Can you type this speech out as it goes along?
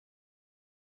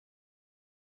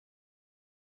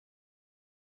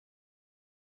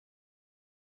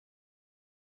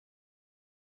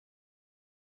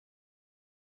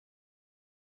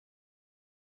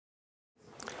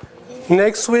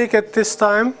Next week at this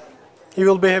time, you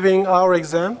will be having our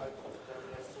exam.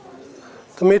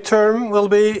 The midterm will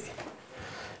be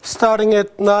starting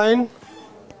at 9.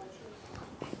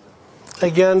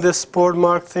 Again, this board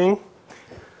mark thing.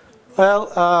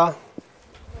 Well,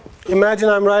 imagine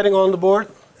I'm writing on the board.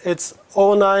 It's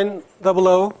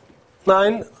 0900,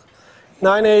 9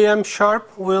 a.m. sharp.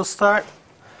 We'll start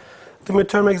the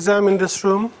midterm exam in this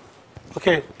room.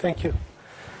 Okay, thank you.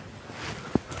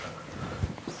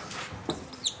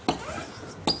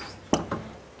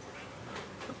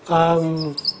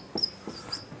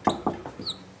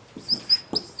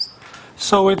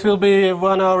 So it will be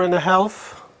 1 hour and a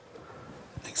half.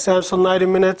 Exams on 90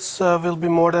 minutes will be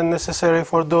more than necessary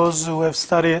for those who have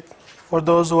studied, for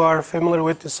those who are familiar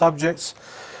with the subjects.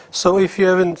 So if you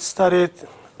haven't studied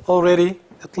already,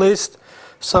 at least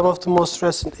some of the most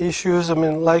recent issues,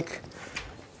 like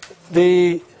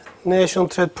the national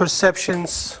threat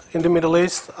perceptions in the Middle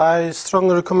East, I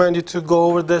strongly recommend you to go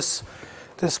over this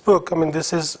book.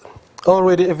 This is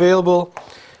already available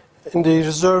in the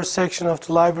reserve section of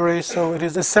the library, so it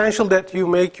is essential that you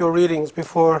make your readings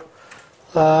before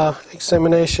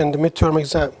examination, the midterm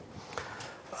exam.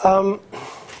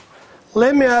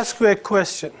 Let me ask you a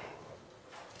question.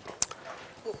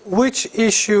 Which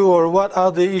issue or what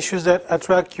are the issues that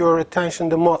attract your attention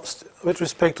the most with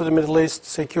respect to the Middle East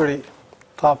security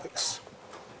topics?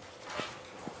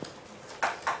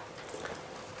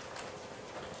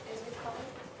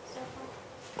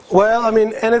 Well,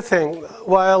 anything.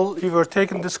 While you were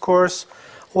taking this course,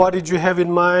 what did you have in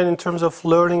mind in terms of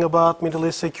learning about Middle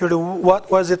East security?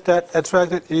 What was it that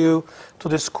attracted you to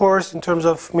this course in terms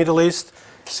of Middle East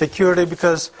security?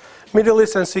 Because Middle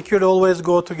East and security always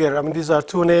go together. These are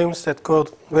two names that go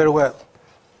very well.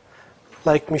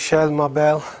 Like Michel,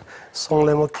 Mabel, sont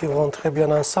les mots qui vont très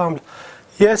bien ensemble.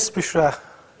 Yes, Bishra.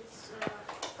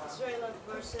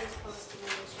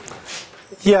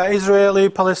 Yeah,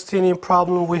 Israeli-Palestinian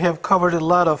problem. We have covered a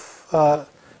lot of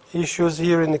issues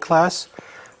here in the class.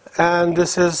 And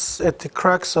this is at the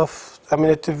crux of,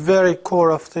 at the very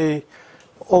core of the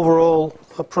overall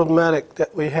problematic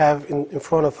that we have in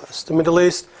front of us. The Middle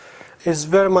East is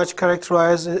very much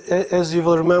characterized, as you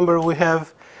will remember, we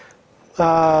have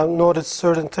noted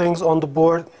certain things on the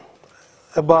board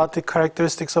about the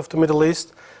characteristics of the Middle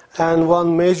East. And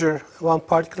one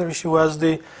particular issue was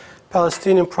the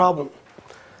Palestinian problem.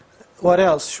 What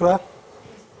else, Shua?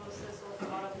 Peace process of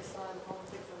Arab-Israel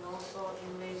conflict and also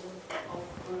invasion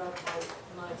of Iraq by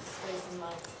United States in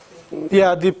 1990.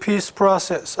 Yeah, the peace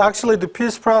process. Actually, the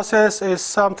peace process is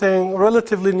something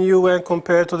relatively new when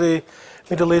compared to the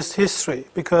Middle East history,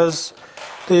 because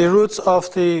the roots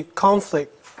of the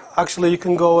conflict, actually you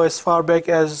can go as far back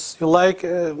as you like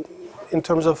in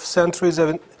terms of centuries,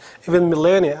 even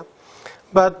millennia.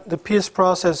 But the peace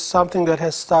process is something that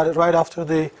has started right after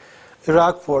the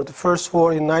Iraq War, the first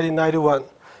war in 1991,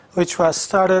 which was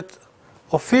started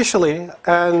officially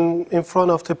and in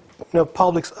front of the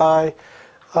public's eye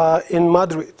in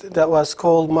Madrid. That was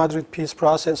called Madrid Peace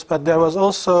Process. But there was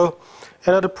also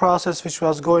another process which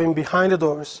was going behind the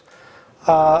doors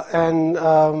and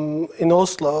in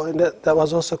Oslo, and that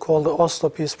was also called the Oslo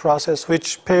Peace Process,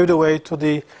 which paved the way to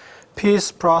the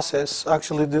peace process,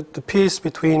 actually the peace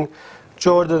between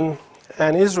Jordan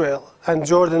and Israel. And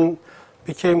Jordan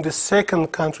became the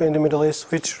second country in the Middle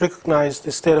East which recognized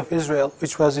the state of Israel,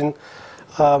 which was in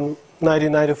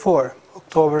 1994,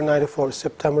 October 94,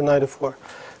 September 94.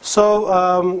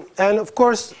 So, and of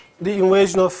course, the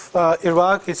invasion of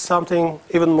Iraq is something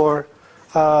even more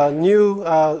new,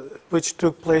 which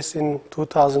took place in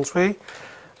 2003.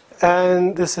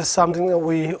 And this is something that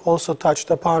we also touched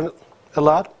upon a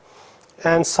lot,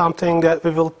 and something that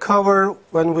we will cover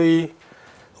when we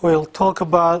will talk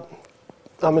about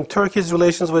Turkey's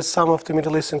relations with some of the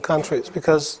Middle Eastern countries,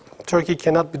 because Turkey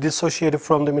cannot be dissociated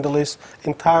from the Middle East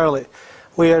entirely.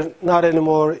 We are not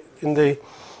anymore in the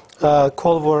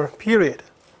Cold War period,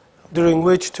 during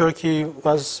which Turkey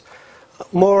was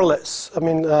more or less,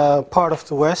 part of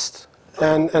the West,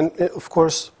 and of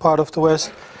course part of the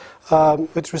West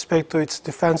with respect to its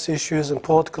defense issues and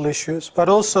political issues, but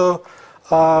also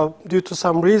due to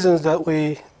some reasons that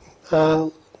we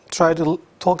try to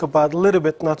talk about a little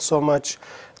bit, not so much.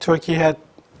 Turkey had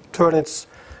turned its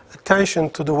attention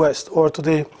to the West, or to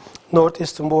the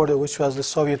northeastern border, which was the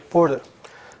Soviet border.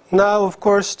 Now, of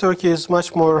course, Turkey is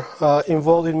much more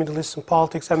involved in Middle Eastern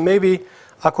politics, and maybe,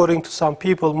 according to some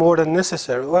people, more than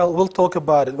necessary. Well, we'll talk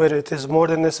about it, whether it is more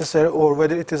than necessary or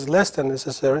whether it is less than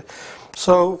necessary.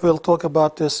 So we'll talk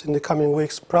about this in the coming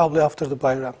weeks, probably after the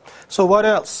Bayram. So what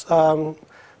else?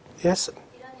 Yes?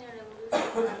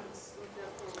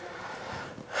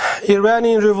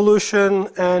 Iranian revolution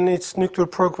and its nuclear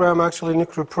program, actually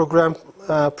nuclear program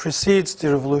precedes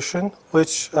the revolution,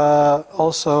 which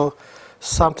also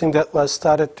something that was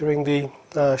started during the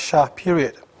Shah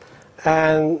period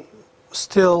and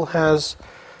still has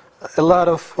a lot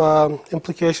of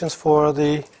implications for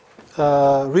the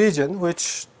region,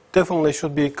 which definitely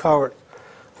should be covered.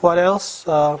 What else?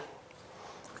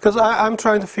 Because I'm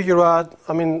trying to figure out,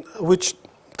 which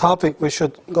topic we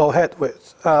should go ahead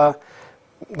with.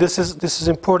 This is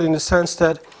important in the sense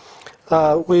that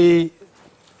we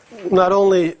not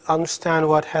only understand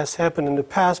what has happened in the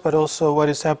past, but also what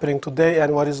is happening today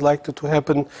and what is likely to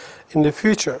happen in the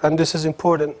future. And this is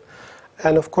important.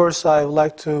 And of course, I would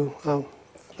like to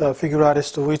figure out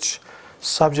as to which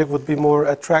subject would be more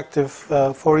attractive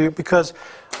for you, because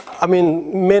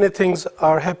many things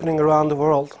are happening around the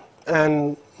world,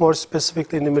 and more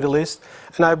specifically in the Middle East.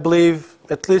 And I believe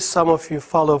at least some of you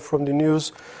follow from the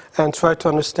news and try to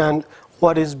understand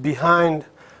what is behind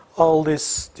all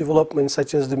this development,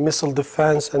 such as the missile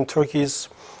defense and Turkey's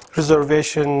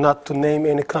reservation not to name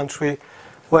any country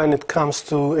when it comes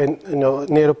to a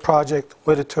NATO project,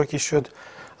 whether Turkey should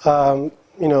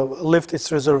lift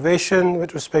its reservation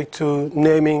with respect to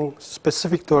naming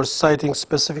specific or citing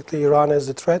specifically Iran as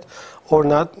a threat or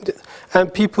not.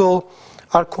 And people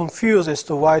are confused as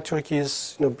to why Turkey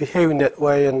is behaving that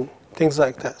way and things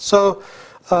like that. So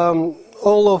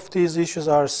all of these issues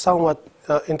are somewhat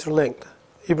interlinked.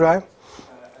 Ibrahim?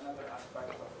 Another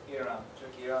aspect of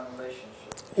Turkey-Iran relationship.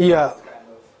 Yeah. What kind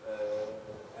of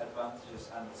advantages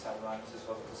and disadvantages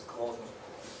of this closeness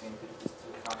between these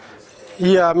two countries?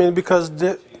 Yeah, because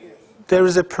there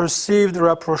is a perceived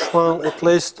rapprochement, at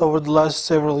least over the last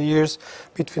several years,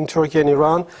 between Turkey and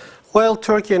Iran. While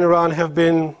Turkey and Iran have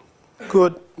been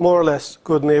good, more or less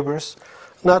good neighbors,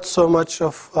 not so much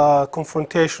of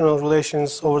confrontational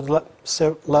relations over the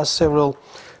last several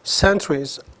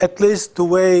centuries, at least the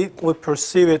way we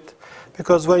perceive it,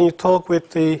 because when you talk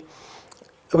with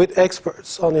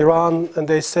experts on Iran, and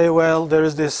they say, well, there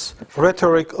is this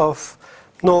rhetoric of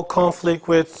no conflict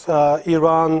with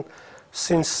Iran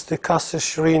since the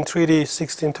Kasr-Shirin Treaty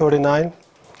 1639,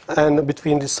 and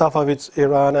between the Safavids,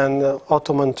 Iran, and the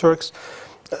Ottoman Turks.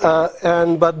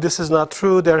 But this is not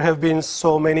true. There have been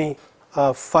so many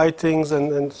fightings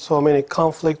and so many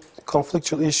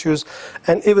conflictual issues,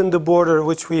 and even the border,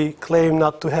 which we claim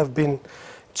not to have been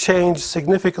changed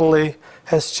significantly,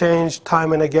 has changed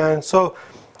time and again. So,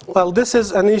 well, this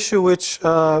is an issue which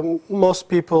most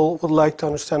people would like to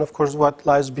understand, of course, what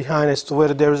lies behind as to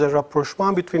whether there is a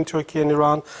rapprochement between Turkey and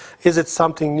Iran. Is it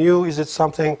something new? Is it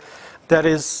something that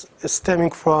is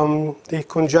stemming from the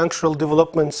conjunctural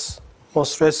developments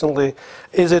most recently?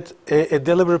 Is it a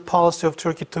deliberate policy of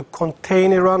Turkey to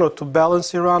contain Iran or to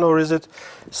balance Iran, or is it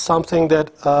something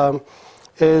that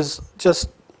is just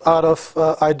out of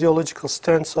ideological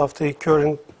stance of the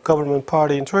current government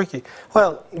party in Turkey?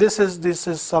 Well, this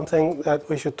is something that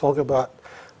we should talk about,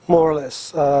 more or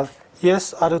less.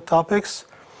 Yes, other topics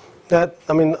that,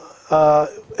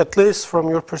 at least from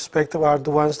your perspective, are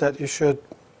the ones that you should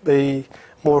be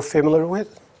more familiar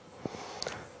with.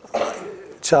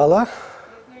 Chala?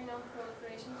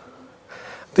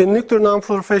 The Nuclear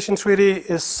Non-Proliferation Treaty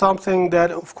is something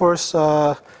that, of course,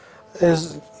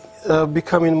 is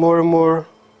becoming more and more.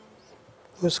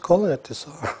 Who's calling it this?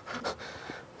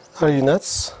 Are you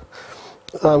nuts?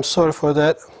 I'm sorry for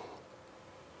that.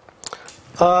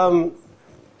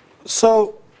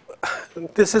 So,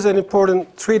 this is an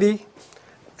important treaty,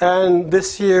 and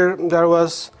this year there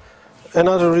was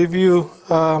another review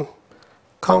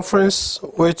conference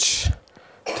which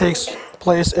takes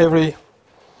place in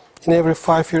every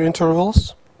 5-year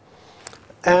intervals.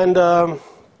 And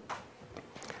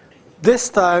this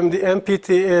time the NPT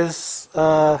is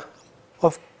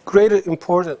of greater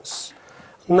importance,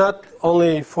 not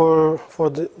only for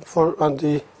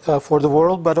the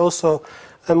world, but also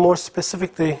and more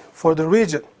specifically for the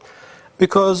region,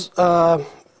 because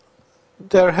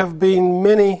there have been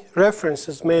many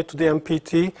references made to the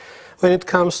NPT when it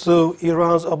comes to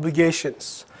Iran's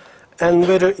obligations, and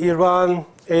whether Iran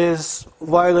is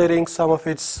violating some of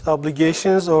its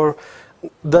obligations, or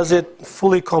does it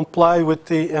fully comply with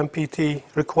the NPT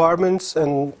requirements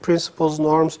and principles,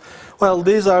 norms. Well,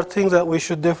 these are things that we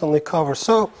should definitely cover.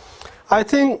 So I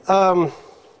think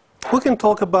we can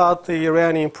talk about the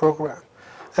Iranian program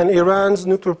and Iran's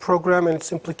nuclear program and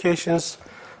its implications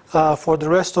for the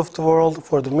rest of the world,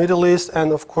 for the Middle East,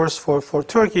 and of course for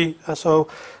Turkey. So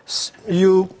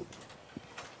you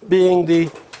being the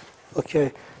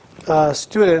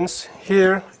students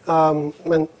here,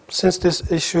 and since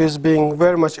this issue is being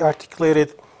very much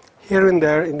articulated here and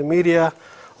there in the media,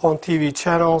 on TV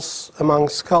channels, among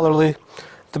scholarly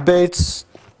debates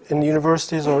in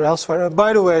universities or elsewhere.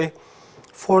 By the way,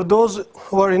 for those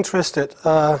who are interested,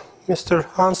 Mr.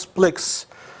 Hans Blix,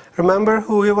 remember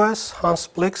who he was? Hans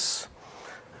Blix,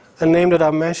 a name that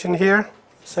I mentioned here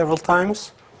several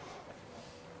times,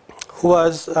 who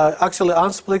was actually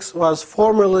Hans Blix was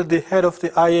formerly the head of the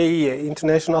IAEA,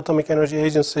 International Atomic Energy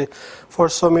Agency, for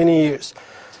so many years.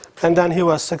 And then he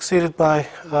was succeeded by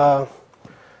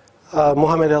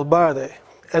Mohammed El-Baradei.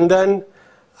 And then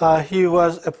he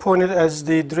was appointed as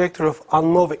the director of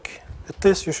UNMOVIC. At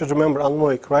this you should remember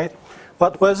UNMOVIC, right?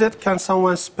 What was it? Can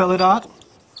someone spell it out?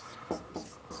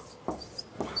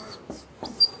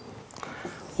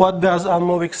 What does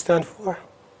UNMOVIC stand for?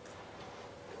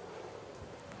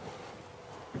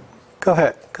 Go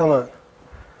ahead, come on.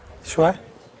 Should I?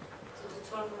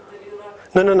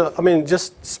 No. I mean,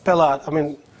 just spell out. I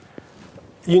mean,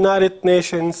 United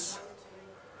Nations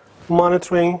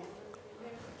Monitoring,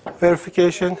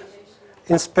 Verification,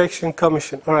 Inspection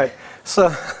Commission. All right.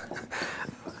 So,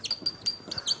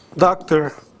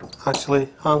 Dr. actually,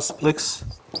 Hans Blix.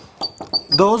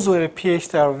 Those with a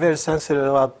PhD are very sensitive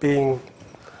about being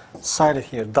cited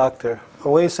here, doctor.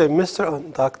 When you say Mr. or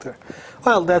Doctor,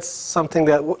 well, that's something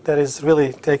that is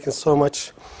really taking so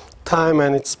much time,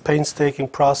 and it's painstaking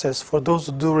process for those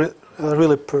who do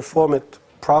really perform it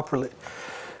properly.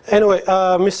 Anyway,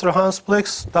 Mr. Hans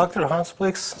Blix, Dr. Hans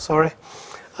Blix, sorry,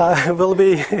 will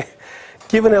be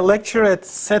given a lecture at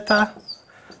SETA.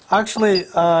 Actually,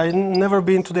 I've never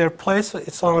been to their place.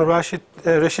 It's on Rashid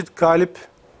Galip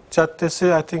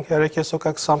Caddesi, I think Hereke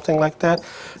Sokak, something like that.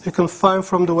 You can find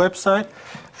from the website.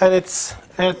 And it's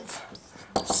at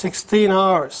 16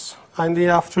 hours in the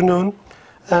afternoon.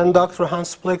 And Dr.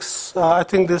 Hans Blix, I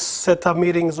think this SETA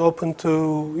meeting is open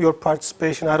to your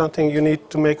participation. I don't think you need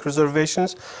to make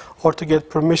reservations or to get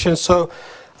permission. So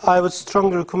I would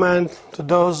strongly recommend to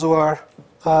those who are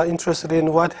interested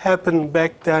in what happened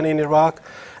back then in Iraq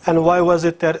and why was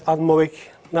it that UNMOVIC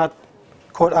not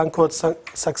quote-unquote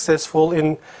successful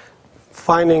in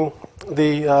finding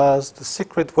the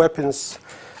secret weapons,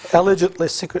 allegedly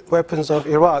secret weapons of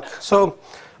Iraq. So,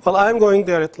 well, I'm going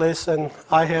there at least, and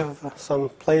I have some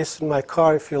place in my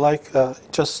car if you like.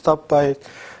 Just stop by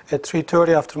at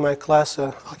 3:30 after my class.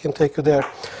 I can take you there.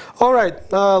 All right,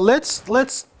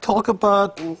 let's talk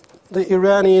about the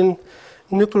Iranian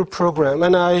nuclear program.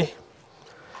 And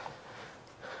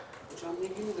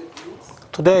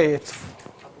today, it's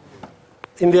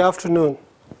in the afternoon.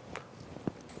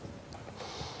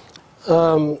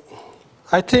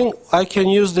 I think I can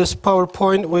use this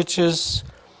PowerPoint, which is,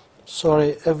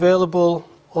 available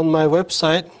on my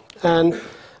website, and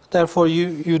therefore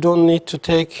you don't need to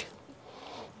take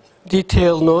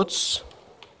detailed notes.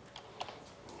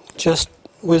 Just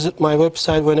visit my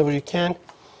website whenever you can,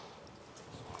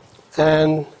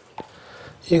 and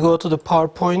you go to the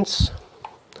PowerPoints.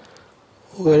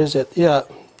 Where is it? Yeah.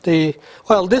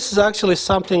 Well, this is actually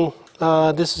something.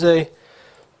 This is a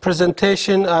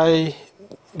presentation I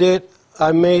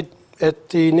made at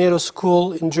the NATO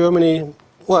school in Germany,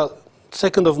 well,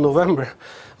 2nd of November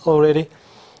already.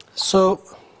 So,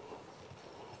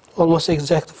 almost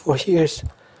exactly 4 years.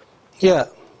 Yeah,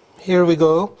 here we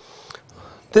go.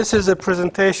 This is a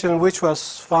presentation which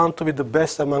was found to be the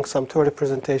best among some 30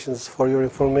 presentations for your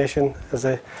information as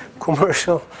a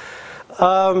commercial.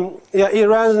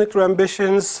 Iran's nuclear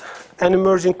ambitions and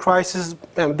emerging crisis,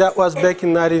 and that was back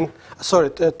in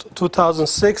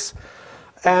 2006.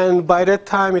 And by that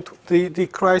time, the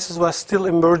crisis was still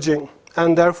emerging.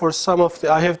 And therefore,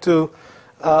 I have to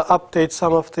update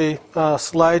some of the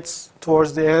slides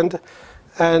towards the end.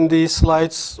 And these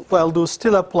slides, well, do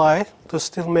still apply, do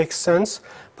still make sense.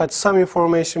 But some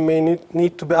information may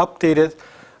need to be updated,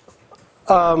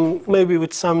 maybe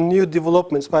with some new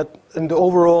developments. But in the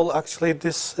overall, actually,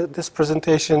 this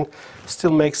presentation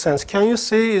still makes sense. Can you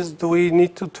see? Do we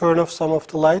need to turn off some of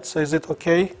the lights? Is it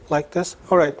okay like this?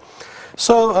 All right.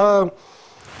 So,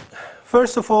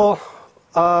 first of all,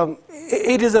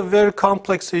 it is a very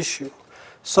complex issue.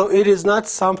 So it is not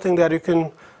something that you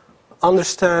can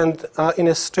understand in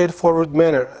a straightforward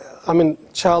manner. I mean,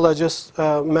 Chala just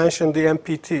mentioned the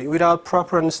MPT. Without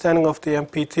proper understanding of the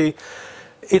MPT,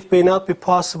 it may not be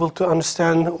possible to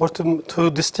understand or to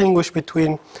distinguish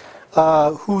between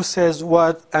who says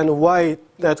what and why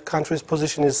that country's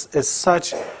position is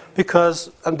such,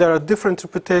 because there are different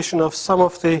interpretations of some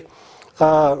of the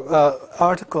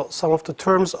articles, some of the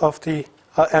terms of the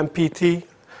MPT,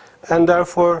 and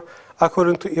therefore,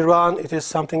 according to Iran, it is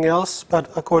something else, but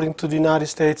according to the United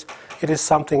States, it is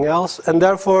something else, and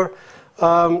therefore,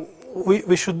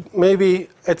 we should maybe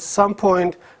at some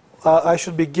point, I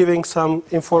should be giving some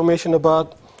information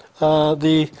about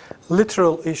the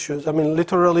literal issues. I mean,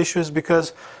 literal issues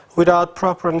because without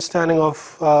proper understanding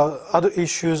of other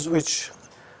issues which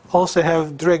also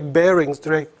have direct bearings,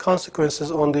 direct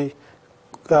consequences on the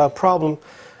problem,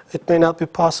 it may not be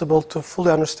possible to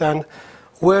fully understand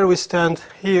where we stand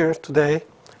here today.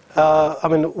 I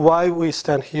mean, why we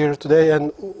stand here today,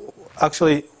 and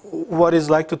actually what is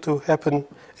likely to happen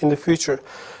in the future.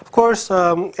 Of course,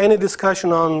 any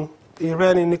discussion on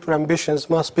Iranian nuclear ambitions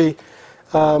must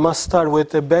start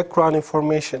with the background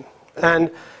information,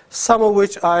 and some of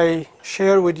which I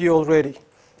shared with you already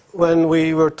when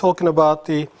we were talking about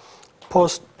the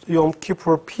post-Yom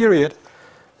Kippur period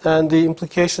and the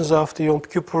implications of the Yom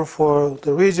Kippur for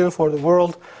the region, for the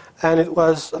world. And it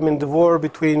was, I mean, the war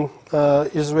between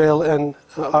Israel and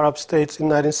Arab states in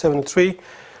 1973,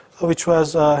 which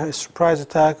was a surprise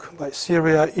attack by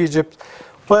Syria, Egypt,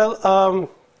 well,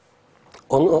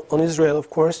 on Israel, of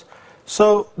course.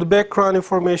 So the background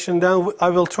information, then I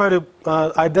will try to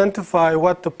identify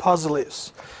what the puzzle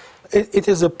is. It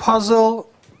is a puzzle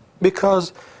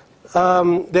because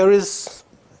there is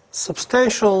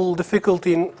substantial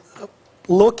difficulty in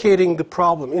locating the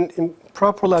problem, in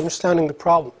properly understanding the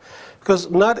problem. Because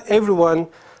not everyone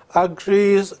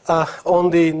agrees on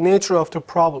the nature of the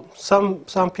problem.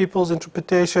 Some people's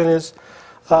interpretation is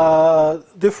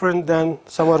different than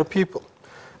some other people.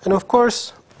 And of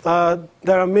course,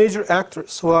 there are major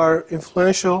actors who are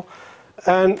influential,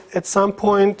 and at some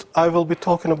point I will be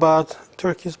talking about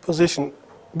Turkey's position.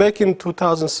 Back in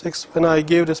 2006, when I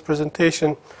gave this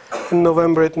presentation in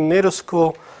November at the NATO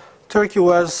school, Turkey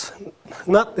was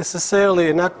not necessarily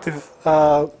an active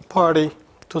party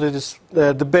to this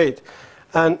debate.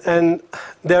 And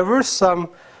there were some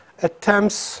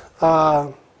attempts,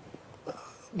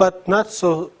 but not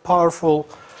so powerful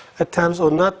attempts,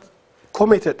 or not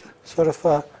committed sort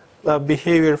of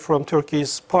behavior from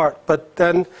Turkey's part. But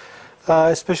then,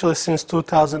 especially since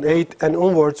 2008 and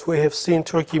onwards, we have seen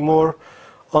Turkey more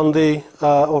on the,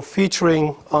 or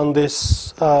featuring on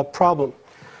this problem.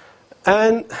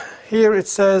 And here it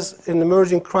says, in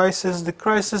emerging crisis, the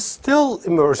crisis is still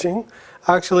emerging.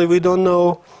 Actually, we don't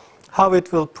know how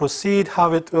it will proceed,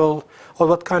 how it will, or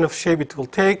what kind of shape it will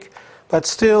take. But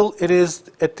still, it is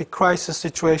at the crisis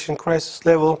situation, crisis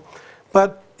level.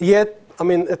 But yet, I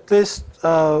mean, at least,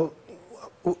 I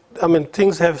mean,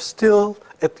 things have still,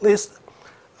 at least,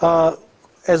 I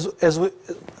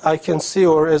can see,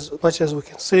 or as much as we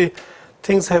can see,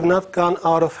 things have not gone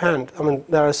out of hand. I mean,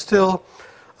 there are still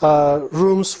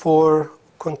rooms for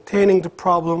containing the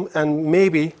problem and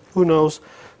maybe, who knows,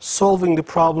 solving the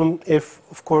problem if,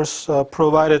 of course,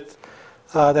 provided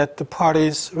that the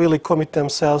parties really commit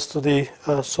themselves to the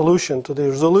solution, to the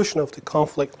resolution of the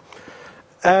conflict.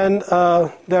 And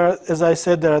there are, as I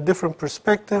said, there are different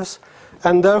perspectives,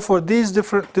 and therefore these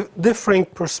differing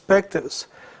perspectives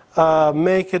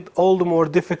make it all the more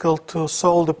difficult to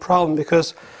solve the problem,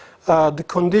 because the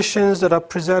conditions that are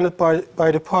presented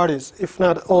by the parties, if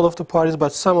not all of the parties,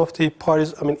 but some of the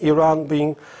parties, I mean, Iran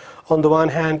being on the one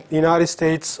hand, the United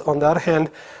States on the other hand,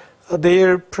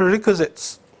 their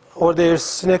prerequisites or their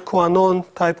sine qua non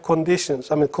type conditions,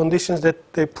 I mean, conditions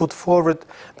that they put forward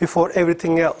before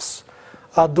everything else,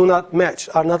 do not match,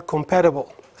 are not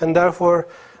compatible, and therefore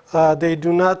they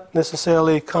do not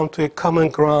necessarily come to a common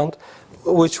ground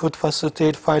which would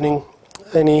facilitate finding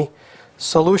any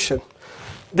solution.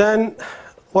 Then,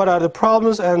 what are the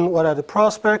problems and what are the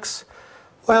prospects?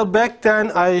 Well, back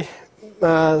then I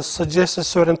suggested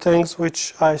certain things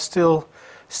which I still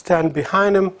stand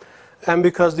behind them, and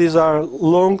because these are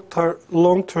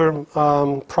long-term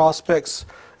prospects,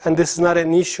 and this is not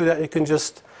an issue that you can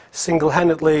just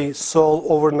single-handedly solve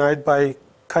overnight by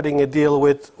cutting a deal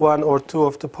with one or two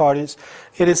of the parties.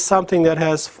 It is something that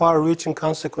has far-reaching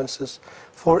consequences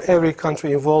for every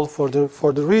country involved, for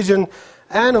the region,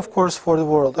 and of course for the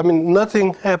world. I mean,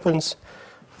 nothing happens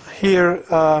here,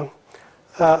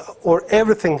 or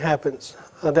everything happens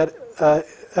that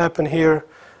happen here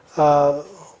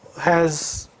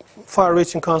has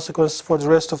far-reaching consequences for the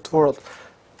rest of the world.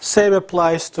 Same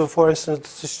applies to, for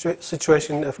instance, the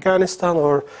situation in Afghanistan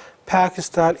or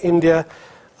Pakistan, India.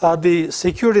 The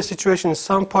security situation in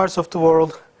some parts of the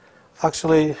world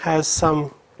actually has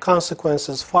some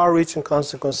consequences, far-reaching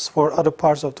consequences for other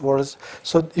parts of the world.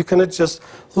 So you cannot just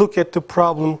look at the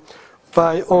problem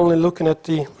by only looking at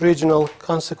the regional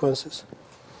consequences.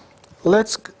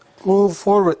 Let's move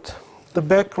forward. The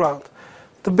background.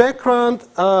 The background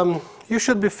you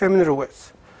should be familiar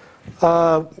with,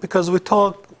 because we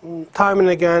talk time and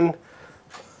again,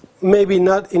 maybe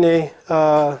not in a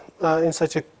in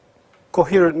such a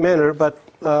coherent manner, but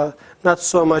not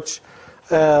so much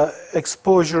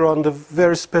exposure on the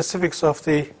very specifics of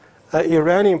the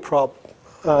Iranian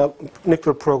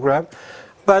nuclear program,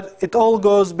 but it all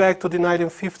goes back to the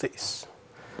 1950s.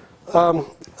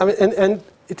 And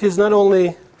it is not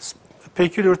only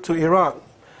peculiar to Iran,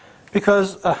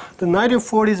 because the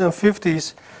 1940s and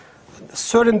 50s,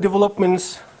 certain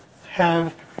developments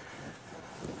have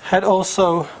had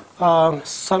also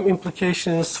some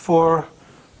implications for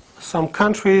some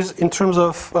countries in terms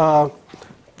of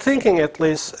thinking, at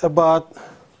least, about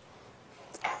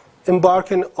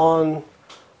embarking on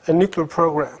a nuclear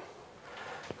program.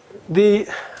 The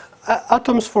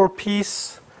Atoms for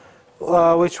Peace,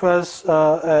 which was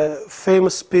a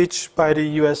famous speech by the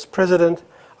US President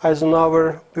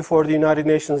Eisenhower before the United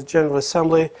Nations General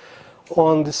Assembly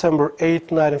on December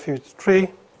 8, 1953.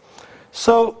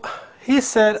 So he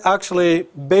said, actually,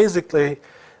 basically,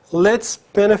 let's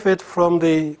benefit from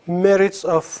the merits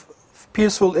of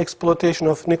peaceful exploitation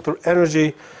of nuclear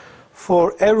energy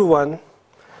for everyone.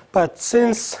 But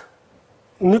since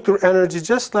nuclear energy,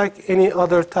 just like any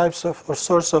other types of or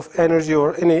source of energy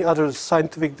or any other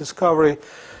scientific discovery,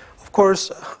 of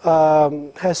course,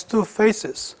 has two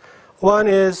faces. One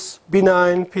is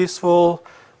benign, peaceful,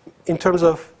 in terms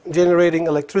of generating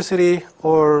electricity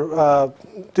or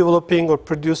developing or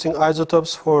producing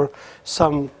isotopes for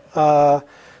some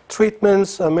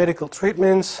treatments, medical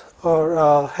treatments,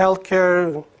 or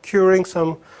healthcare, curing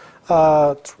some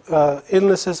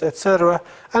illnesses, etc.,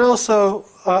 and also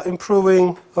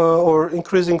improving or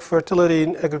increasing fertility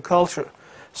in agriculture.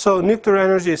 So nuclear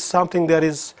energy is something that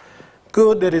is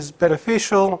good, that is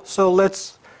beneficial. So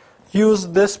let's use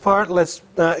this part, let's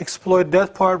exploit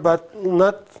that part, but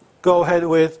not go ahead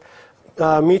with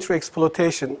meter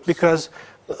exploitation, because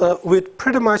with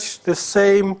pretty much the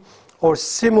same or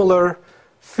similar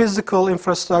physical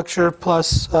infrastructure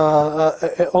plus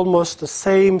almost the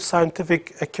same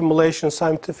scientific accumulation,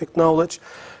 scientific knowledge,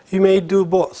 you may do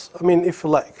both, I mean, if you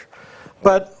like.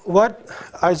 But what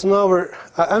Eisenhower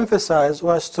emphasized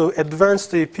was to advance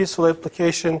the peaceful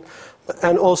application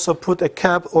and also put a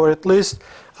cap, or at least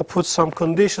put some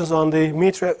conditions on the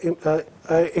meter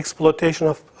exploitation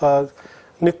of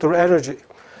nuclear energy.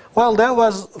 Well, that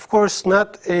was, of course,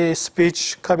 not a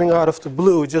speech coming out of the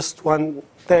blue. Just one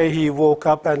day he woke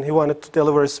up and he wanted to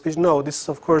deliver a speech. No, this is,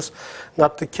 of course,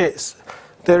 not the case.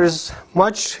 There is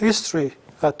much history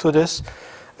to this,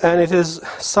 and it is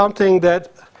something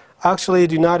that actually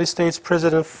the United States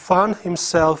President found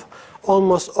himself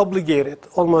almost obligated,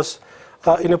 almost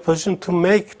in a position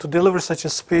to deliver such a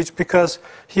speech, because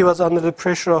he was under the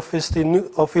pressure of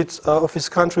his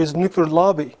country's nuclear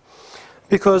lobby.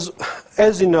 Because,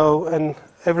 as you know, and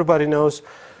everybody knows,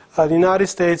 the United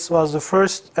States was the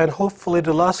first and hopefully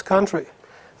the last country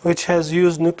which has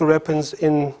used nuclear weapons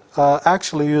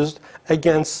actually used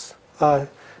against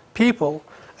people,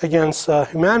 against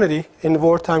humanity in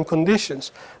wartime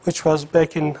conditions, which was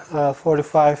back in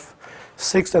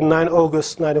 6 and 9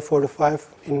 August 1945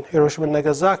 in Hiroshima and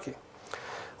Nagasaki.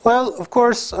 Well, of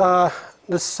course,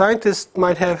 the scientists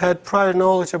might have had prior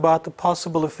knowledge about the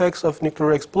possible effects of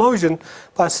nuclear explosion,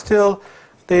 but still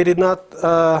they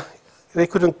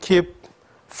couldn't keep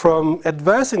from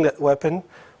advancing that weapon.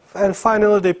 And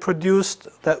finally, they produced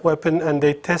that weapon and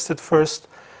they tested first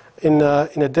in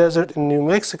a desert in New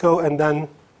Mexico and then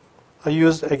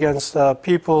used against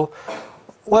people.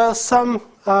 Well, some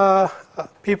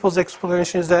people's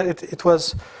explanation is that it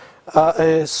was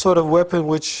a sort of weapon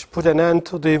which put an end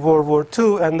to the World War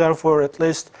II, and therefore, at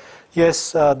least,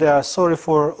 yes, they are sorry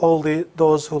for all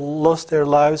those who lost their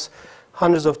lives,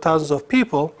 hundreds of thousands of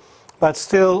people, but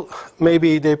still,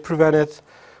 maybe they prevented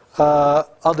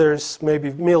others,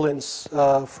 maybe millions,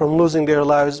 from losing their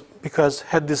lives, because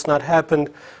had this not happened,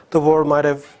 the war might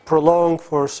have prolonged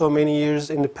for so many years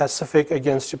in the Pacific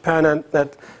against Japan, and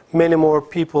that many more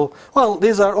people. Well,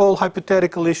 these are all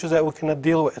hypothetical issues that we cannot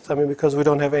deal with. I mean, because we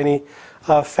don't have any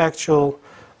factual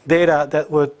data that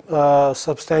would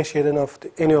substantiate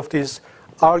any of these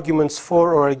arguments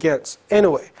for or against.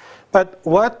 Anyway, but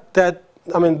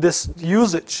this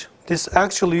usage, this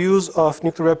actual use of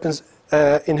nuclear weapons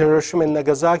in Hiroshima and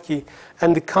Nagasaki,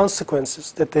 and the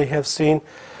consequences that they have seen,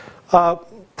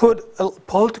 put a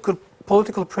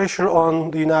political pressure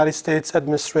on the United States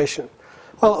administration.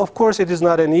 Well, of course, it is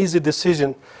not an easy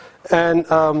decision, and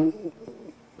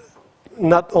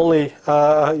not only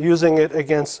using it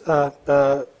against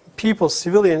people,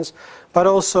 civilians, but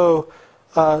also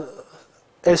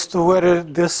as to whether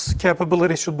this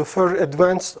capability should be further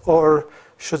advanced or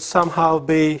should somehow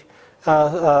be,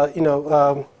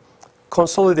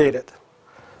 consolidated.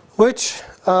 Which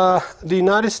the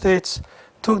United States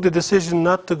took the decision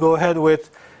not to go ahead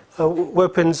with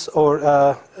weapons or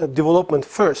development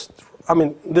first. I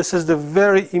mean, this is the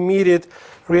very immediate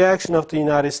reaction of the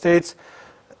United States,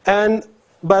 and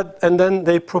then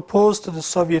they proposed to the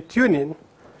Soviet Union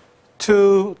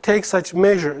to take such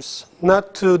measures,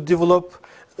 not to develop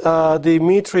the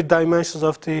military dimensions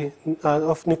of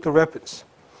nuclear weapons.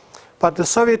 But the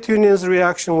Soviet Union's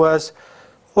reaction was,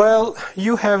 well,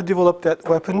 you have developed that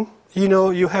weapon, you know,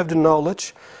 you have the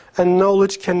knowledge, and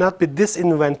knowledge cannot be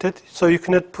disinvented, so you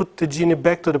cannot put the genie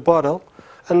back to the bottle,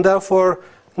 and therefore,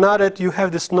 now that you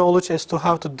have this knowledge as to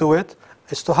how to do it,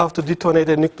 as to how to detonate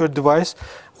a nuclear device,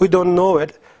 we don't know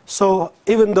it. So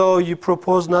even though you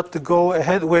propose not to go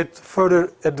ahead with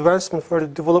further advancement, further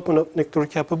development of nuclear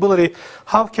capability,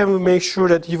 how can we make sure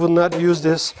that you will not use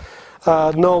this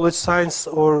knowledge, science,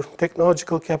 or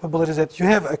technological capabilities that you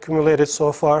have accumulated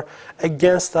so far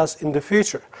against us in the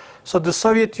future? So the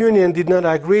Soviet Union did not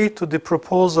agree to the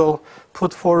proposal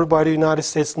put forward by the United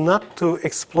States not to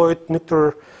exploit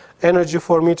nuclear energy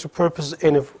for military purposes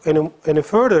any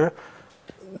further.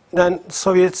 Then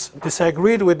Soviets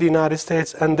disagreed with the United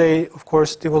States, and they, of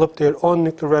course, developed their own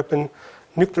nuclear weapon,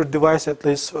 nuclear device at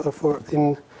least,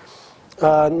 in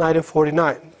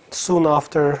 1949. Soon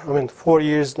after, 4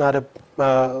 years, not a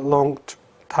long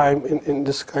time in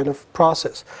this kind of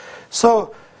process.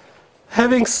 So,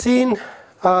 having seen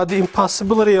the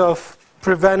impossibility of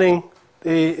preventing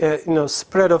the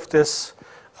spread of this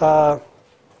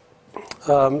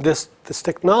this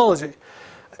technology,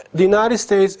 the United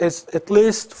States is at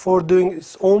least for doing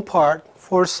its own part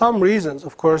for some reasons,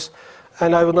 of course,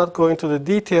 and I will not go into the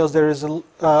details. There is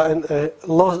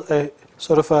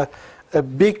a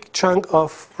big chunk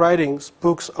of writings,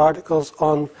 books, articles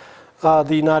on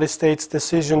the United States'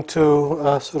 decision to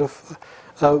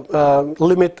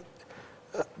limit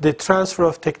the transfer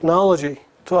of technology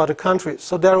to other countries.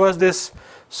 So there was this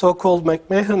so-called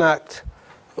McMahon Act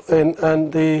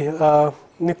and the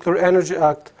Nuclear Energy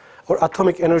Act, or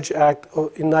Atomic Energy Act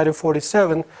in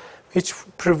 1947, which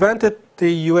prevented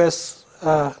the U.S.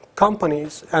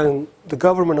 Companies and the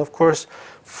government, of course,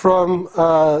 from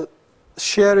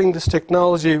sharing this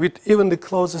technology with even the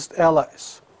closest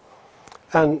allies.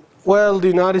 And while the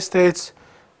United States,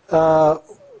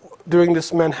 during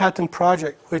this Manhattan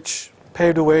Project, which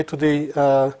paved the way to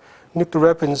the nuclear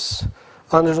weapons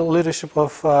under the leadership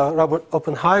of Robert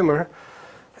Oppenheimer,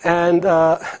 and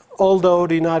although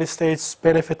the United States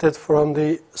benefited from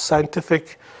the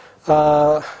scientific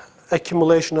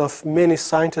accumulation of many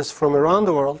scientists from around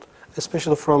the world,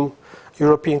 especially from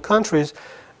European countries,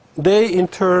 they in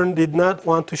turn did not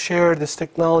want to share this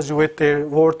technology with their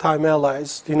wartime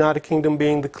allies, the United Kingdom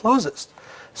being the closest.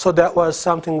 So that was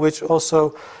something which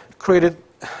also created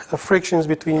frictions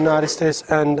between the United States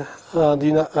and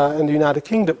the United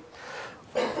Kingdom,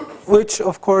 which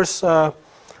of course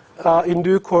in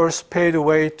due course paved the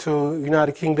way to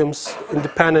United Kingdom's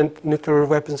independent nuclear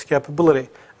weapons capability,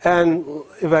 and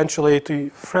eventually to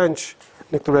French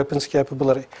nuclear weapons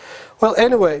capability. Well,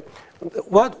 anyway,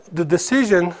 what the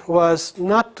decision was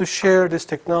not to share this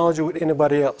technology with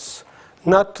anybody else,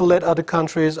 not to let other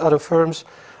countries, other firms,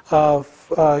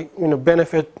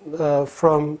 benefit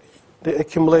from the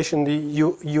accumulation in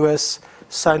the U.S.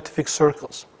 scientific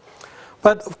circles.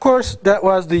 But of course, that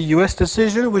was the U.S.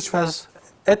 decision, which was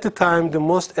at the time the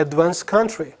most advanced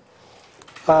country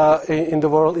in the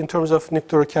world in terms of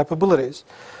nuclear capabilities.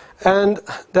 And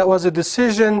that was a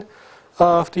decision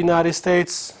of the United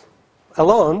States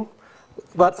alone,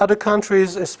 but other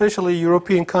countries, especially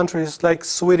European countries like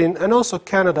Sweden and also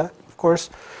Canada, of course,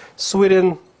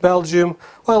 Sweden, Belgium,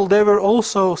 well, they were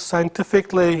also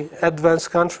scientifically advanced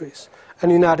countries,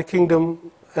 and the United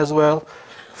Kingdom as well,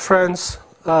 France,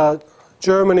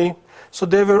 Germany. So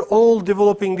they were all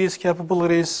developing these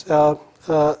capabilities,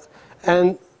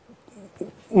 and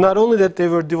not only that they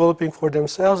were developing for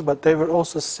themselves, but they were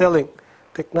also selling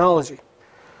technology.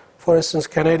 For instance,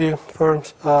 Canadian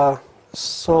firms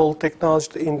sold technology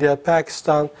to India,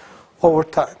 Pakistan over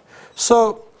time.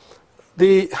 So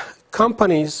the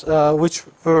companies which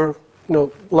were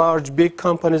large, big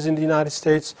companies in the United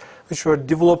States which were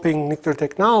developing nuclear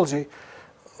technology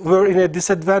were in a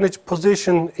disadvantaged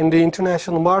position in the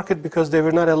international market because they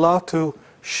were not allowed to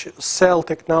sell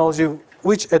technology,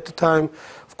 which at the time,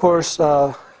 of course,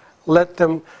 let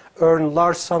them earn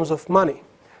large sums of money.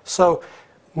 So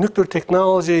nuclear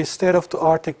technology,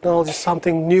 state-of-the-art technology,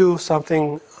 something new,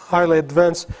 something highly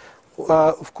advanced,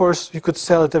 of course, you could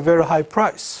sell at a very high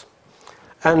price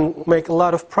and make a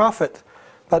lot of profit.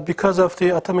 But because of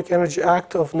the Atomic Energy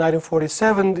Act of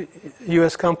 1947, the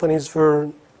U.S. companies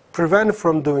were prevented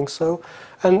from doing so.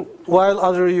 And while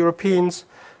other Europeans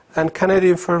and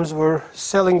Canadian firms were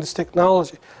selling this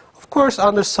technology, of course,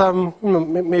 under some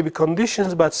maybe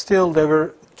conditions, but still they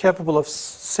were capable of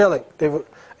selling. They were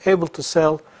able to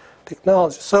sell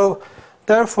technology. So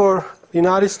therefore, the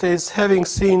United States, having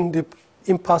seen the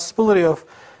impossibility of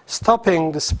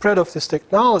stopping the spread of this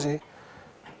technology,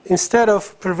 instead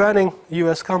of preventing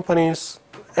U.S. companies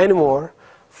anymore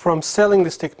from selling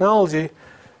this technology,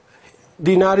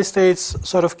 the United States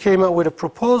sort of came up with a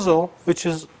proposal, which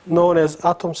is known as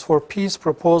Atoms for Peace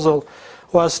proposal,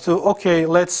 was to, okay,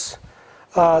 let's,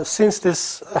 since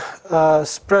this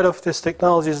spread of this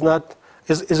technology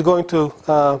is going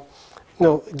to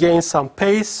gain some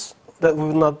pace that we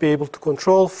will not be able to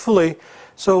control fully,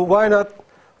 so why not,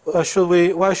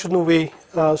 why shouldn't we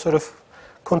sort of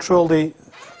control the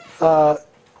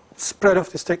spread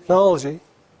of this technology,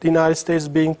 the United States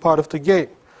being part of the game.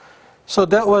 So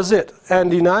that was it.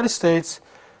 And the United States,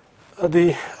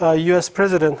 the U.S.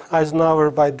 President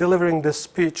Eisenhower, by delivering this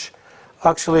speech,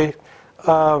 actually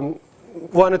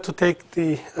wanted to take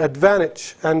the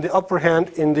advantage and the upper hand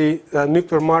in the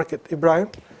nuclear market. Ibrahim?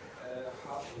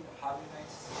 How do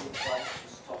United States try to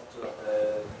stop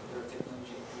the nuclear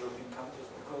technology in European countries?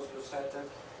 Because you said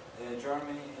that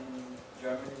Germany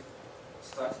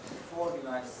started before the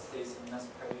United States in this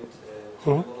period to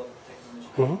develop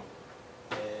technology.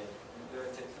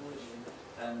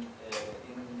 And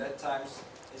in that times,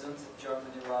 isn't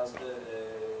Germany was the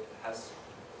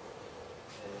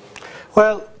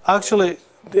Well, actually,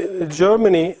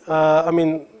 Germany, I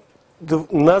mean, the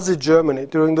Nazi Germany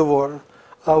during the war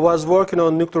was working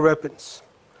on nuclear weapons,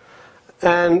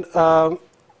 and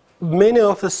many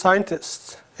of the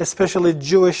scientists, especially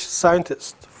Jewish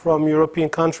scientists from European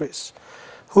countries,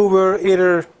 who were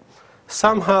either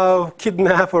somehow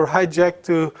kidnapped or hijacked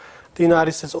to the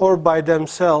United States, or by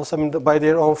themselves, I mean, by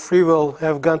their own free will,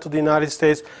 have gone to the United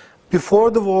States before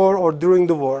the war or during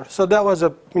the war. So that was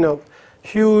a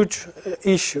huge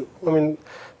issue. I mean,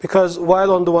 because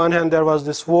while on the one hand there was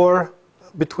this war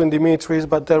between the militaries,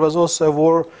 but there was also a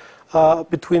war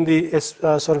between the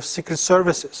sort of secret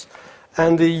services,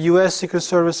 and the U.S. secret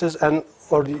services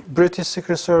or the British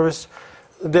secret service.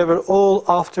 They were all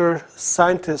after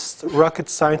scientists, rocket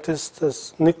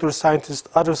scientists, nuclear scientists,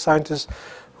 other scientists,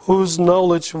 whose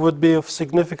knowledge would be of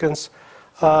significance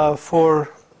for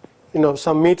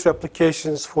some military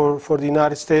applications for the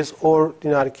United States or the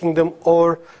United Kingdom,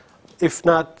 or if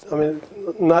not, I mean,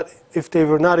 if they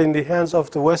were not in the hands of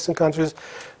the Western countries,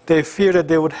 they feared that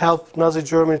they would help Nazi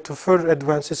Germany to further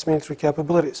advance its military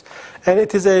capabilities. And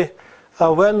it is a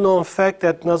well-known fact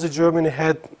that Nazi Germany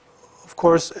had, of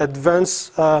course,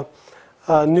 advanced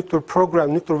nuclear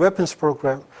weapons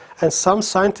program, and some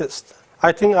scientists,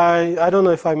 I think I don't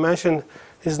know if I mentioned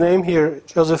his name here,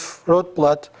 Joseph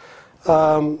Rotblat.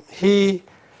 He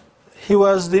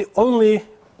was the only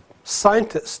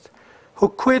scientist who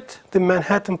quit the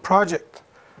Manhattan Project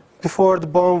before the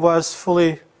bomb was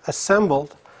fully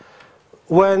assembled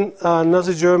when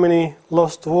Nazi Germany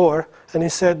lost the war, and he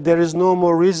said, there is no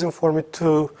more reason for me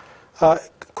to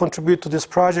contribute to this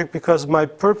project, because my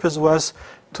purpose was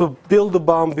to build the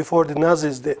bomb before the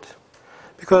Nazis did.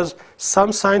 Because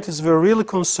some scientists were really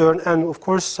concerned, and of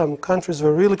course some countries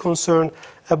were really concerned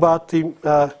about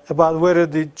whether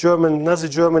the Nazi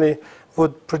Germany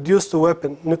would produce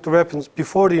the nuclear weapons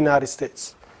before the United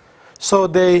States. So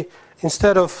they,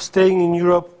 instead of staying in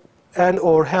Europe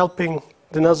or helping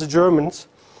the Nazi Germans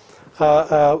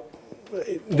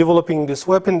developing this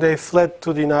weapon, they fled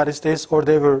to the United States, or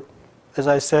they were, as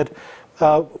I said,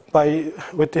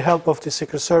 with the help of the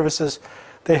secret services,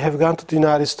 they have gone to the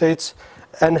United States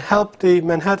and helped the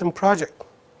Manhattan Project.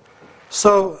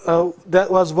 So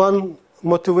that was one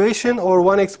motivation or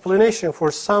one explanation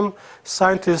for some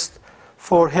scientists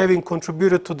for having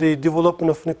contributed to the development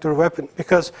of nuclear weapon,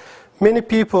 because many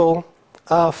people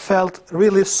felt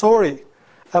really sorry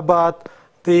about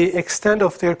the extent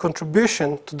of their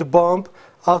contribution to the bomb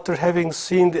after having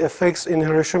seen the effects in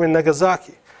Hiroshima and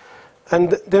Nagasaki.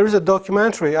 And there is a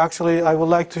documentary, actually I would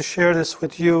like to share this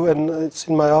with you, and it's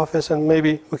in my office, and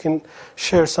maybe we can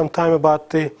share some time about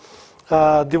the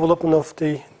development of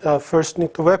the first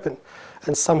nuclear weapon.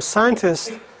 And some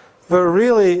scientists were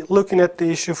really looking at the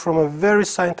issue from a very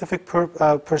scientific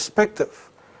perspective.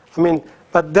 I mean,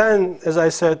 but then, as I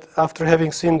said, after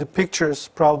having seen the pictures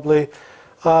probably,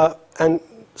 and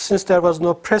since there was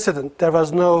no precedent, there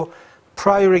was no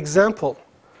prior example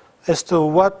as to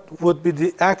what would be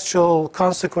the actual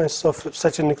consequence of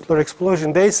such a nuclear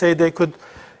explosion, they say they could,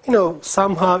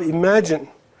 somehow imagine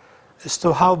as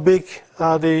to how big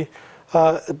the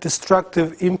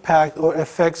destructive impact or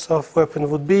effects of weapon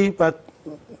would be, but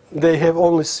they have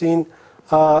only seen,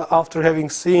 after having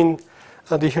seen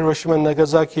the Hiroshima and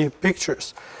Nagasaki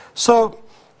pictures. So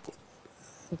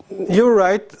you're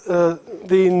right,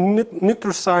 the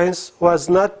nuclear science was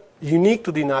not unique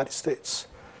to the United States.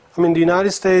 I mean, the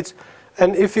United States,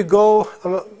 and if you go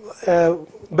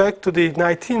back to the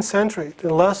 19th century,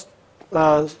 the last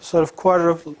sort of quarter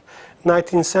of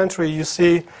 19th century, you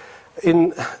see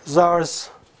in Tsar's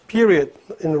period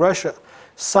in Russia,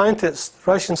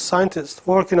 Russian scientists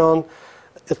working on,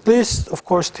 at least, of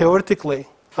course, theoretically,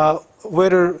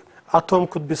 whether atom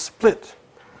could be split.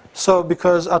 So,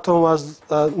 because atom was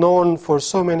known for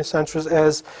so many centuries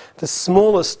as the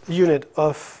smallest unit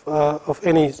of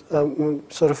any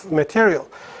sort of material,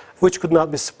 which could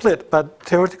not be split. But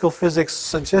theoretical physics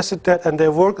suggested that, and they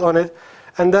worked on it.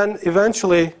 And then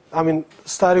eventually, I mean,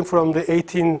 starting from the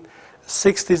 1860s,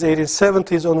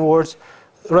 1870s onwards,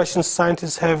 Russian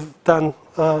scientists have done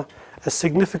a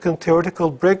significant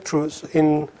theoretical breakthroughs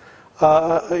in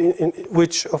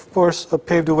which, of course,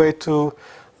 paved the way to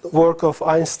the work of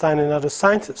Einstein and other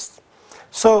scientists.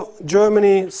 So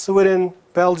Germany, Sweden,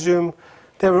 Belgium,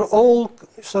 they were all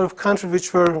sort of countries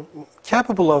which were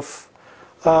capable of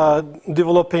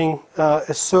developing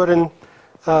a certain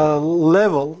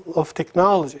level of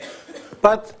technology.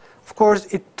 But, of course,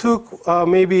 it took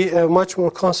maybe a much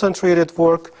more concentrated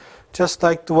work, just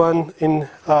like the one in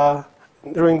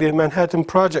during the Manhattan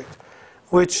Project,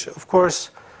 which, of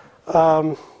course,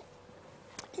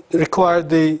 required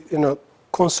the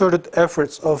concerted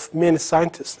efforts of many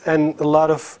scientists and a lot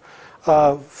of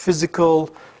physical,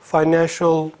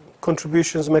 financial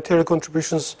contributions, material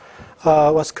contributions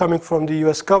was coming from the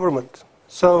U.S. government.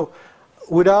 So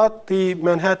without the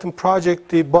Manhattan Project,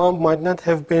 the bomb might not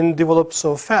have been developed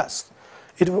so fast.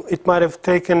 It might have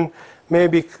taken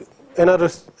maybe another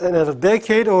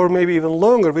decade or maybe even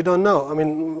longer. We don't know. I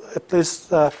mean, at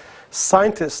least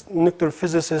scientists, nuclear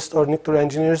physicists or nuclear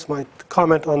engineers might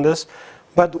comment on this.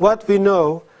 But what we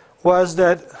know was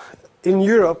that in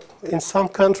Europe, in some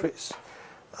countries,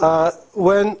 in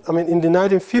the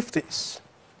 1950s,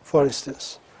 for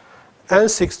instance, and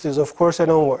 60s, of course, and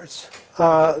onwards,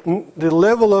 the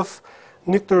level of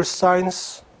nuclear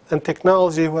science and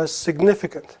technology was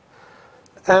significant.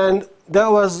 And that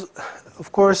was,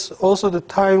 of course, also the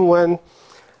time when,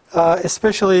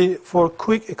 especially for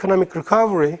quick economic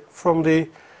recovery from the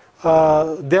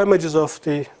damages of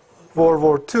the World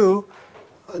War II,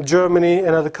 Germany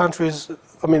and other countries,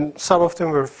 I mean, some of them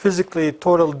were physically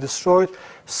totally destroyed.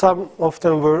 Some of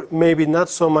them were maybe not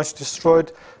so much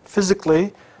destroyed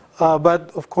physically, but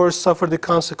of course suffered the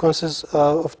consequences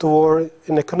of the war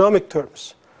in economic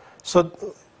terms. So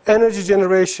energy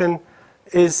generation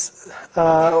is,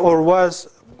 or was,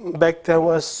 back then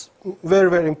was very,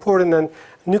 very important, and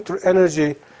nuclear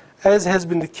energy, as has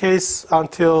been the case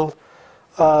until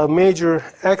major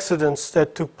accidents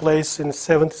that took place in the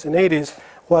 70s and 80s,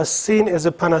 was seen as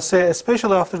a panacea,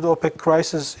 especially after the OPEC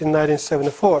crisis in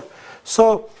 1974.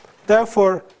 So,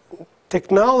 therefore,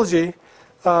 technology,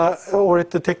 or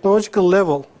at the technological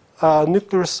level,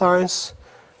 nuclear science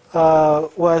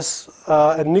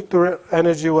and nuclear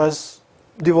energy was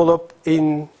developed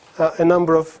in a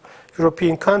number of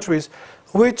European countries,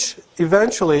 which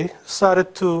eventually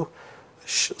started to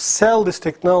sell this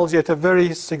technology at a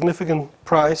very significant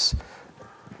price,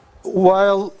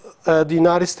 while the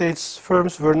United States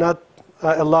firms were not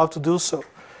allowed to do so.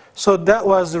 So that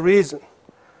was the reason.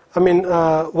 I mean,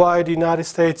 why the United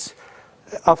States,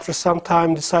 after some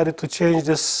time, decided to change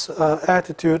this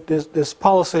attitude, this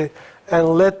policy, and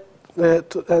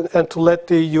to let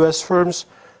the U.S. firms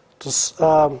to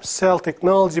sell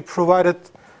technology, provided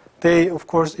they, of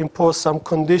course, impose some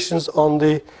conditions on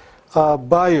the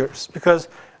buyers, because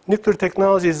nuclear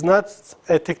technology is not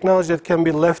a technology that can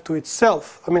be left to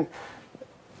itself. I mean,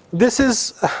 this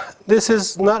is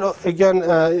not, again,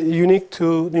 unique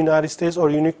to the United States or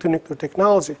unique to nuclear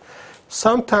technology.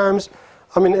 Sometimes,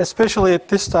 I mean, especially at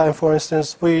this time, for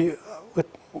instance, we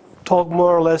talk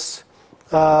more or less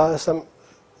some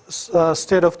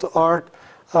state-of-the-art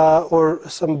or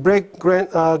some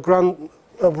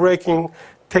groundbreaking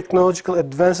technological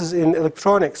advances in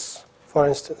electronics, for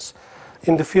instance,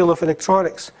 in the field of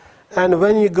electronics. And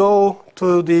when you go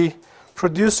to the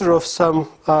producer of some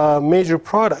major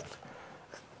product,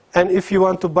 and if you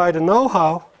want to buy the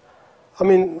know-how, I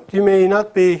mean, you may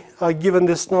not be given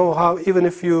this know-how even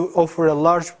if you offer a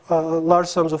large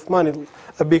sums of money,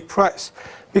 a big price,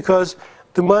 because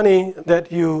the money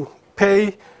that you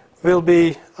pay will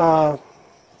be,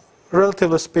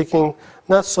 relatively speaking,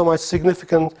 not so much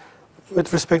significant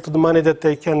with respect to the money that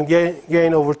they can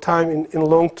gain over time in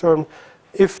long term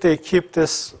if they keep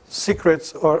this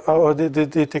secrets or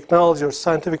the technology or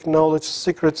scientific knowledge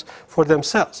secrets for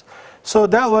themselves. So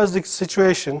that was the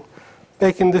situation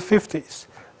back in the 50s.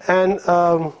 And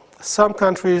some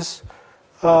countries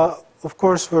of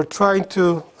course, were trying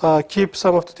to keep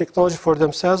some of the technology for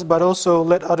themselves, but also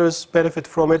let others benefit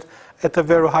from it at a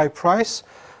very high price.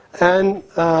 And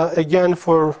again,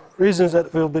 for reasons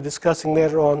that we'll be discussing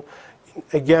later on,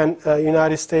 again,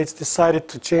 United States decided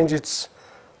to change its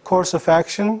course of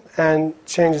action and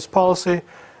change its policy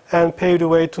and pave the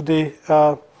way to the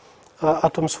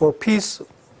Atoms for Peace,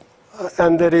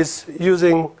 and that is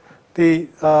using the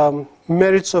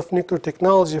merits of nuclear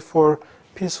technology for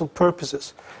peaceful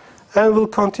purposes. And we'll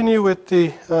continue with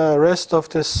the rest of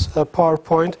this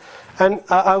PowerPoint. And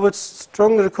I would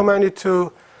strongly recommend you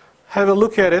to have a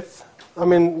look at it. I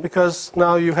mean, because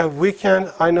now you have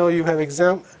weekend. I know you have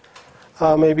exam,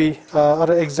 maybe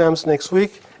other exams next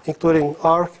week, including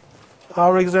our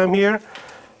exam here.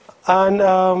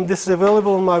 And this is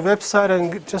available on my website.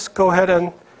 And just go ahead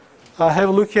and have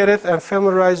a look at it and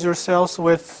familiarize yourselves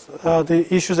with the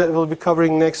issues that we'll be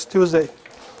covering next Tuesday.